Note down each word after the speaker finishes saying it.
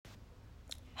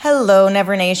Hello,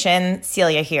 Never Nation.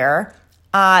 Celia here.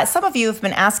 Some of you have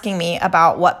been asking me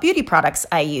about what beauty products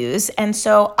I use, and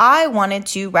so I wanted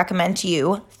to recommend to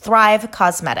you Thrive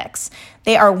Causemetics.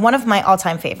 They are one of my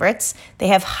all-time favorites. They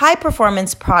have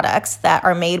high-performance products that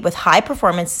are made with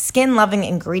high-performance, skin-loving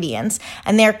ingredients,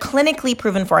 and their clinically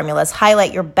proven formulas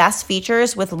highlight your best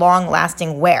features with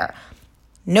long-lasting wear.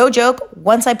 No joke,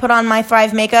 once I put on my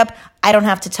Thrive makeup, I don't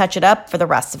have to touch it up for the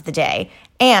rest of the day.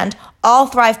 And all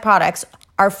Thrive products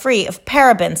are free of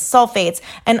parabens, sulfates,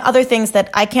 and other things that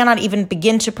I cannot even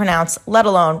begin to pronounce, let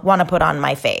alone want to put on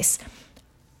my face.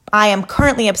 I am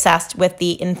currently obsessed with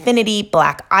the Infinity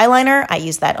Black Eyeliner. I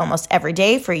use that almost every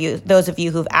day. For you, those of you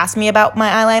who've asked me about my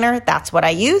eyeliner, that's what I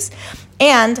use.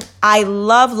 And I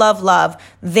love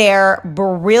their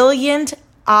Brilliant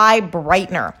Eye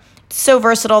Brightener. So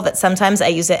versatile that sometimes I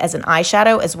use it as an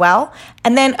eyeshadow as well.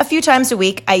 And then a few times a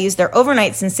week, I use their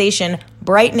Overnight Sensation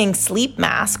Brightening Sleep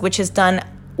Mask, which has done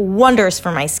wonders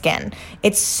for my skin.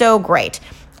 It's so great.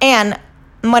 And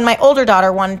when my older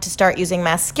daughter wanted to start using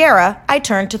mascara, I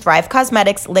turned to Thrive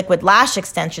Causemetics Liquid Lash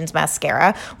Extensions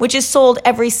Mascara, which is sold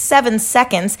every 7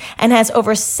 seconds and has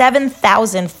over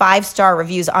 7,000 5-star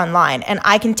reviews online. And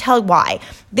I can tell why.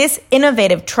 This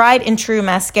innovative, tried and true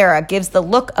mascara gives the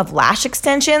look of lash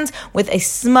extensions with a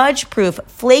smudge-proof,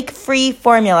 flake-free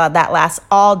formula that lasts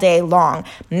all day long.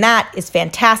 And that is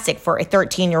fantastic for a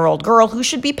 13-year-old girl who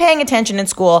should be paying attention in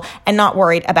school and not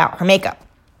worried about her makeup.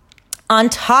 On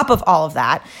top of all of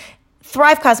that,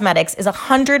 Thrive Causemetics is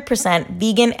 100%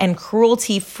 vegan and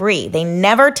cruelty-free. They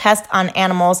never test on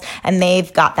animals, and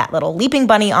they've got that little leaping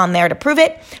bunny on there to prove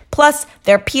it. Plus,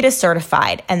 they're PETA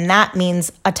certified, and that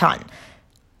means a ton.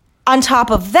 On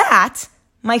top of that,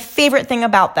 my favorite thing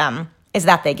about them is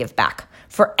that they give back.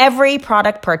 For every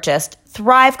product purchased,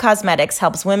 Thrive Causemetics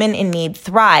helps women in need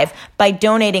thrive by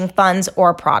donating funds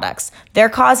or products. Their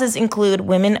causes include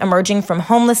women emerging from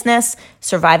homelessness,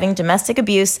 surviving domestic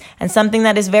abuse, and something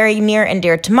that is very near and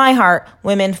dear to my heart,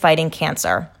 women fighting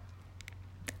cancer.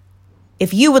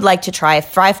 If you would like to try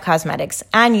Thrive Causemetics,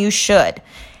 and you should,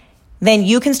 then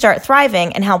you can start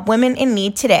thriving and help women in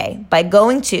need today by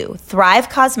going to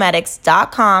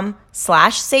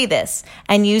thrivecausemetics.com/saythis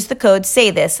and use the code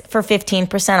SAYTHIS for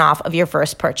 15% off of your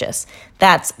first purchase.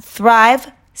 That's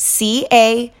Thrive,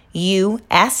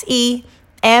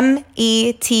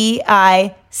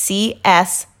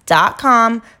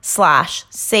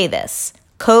 CAUSEMETICS.com/saythis.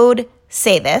 Code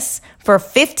SAYTHIS for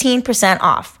 15%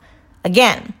 off.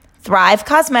 Again,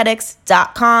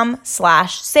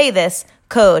 thrivecausemetics.com/saythis.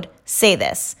 Code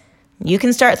SAYTHIS. You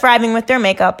can start thriving with their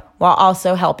makeup while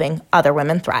also helping other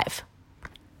women thrive.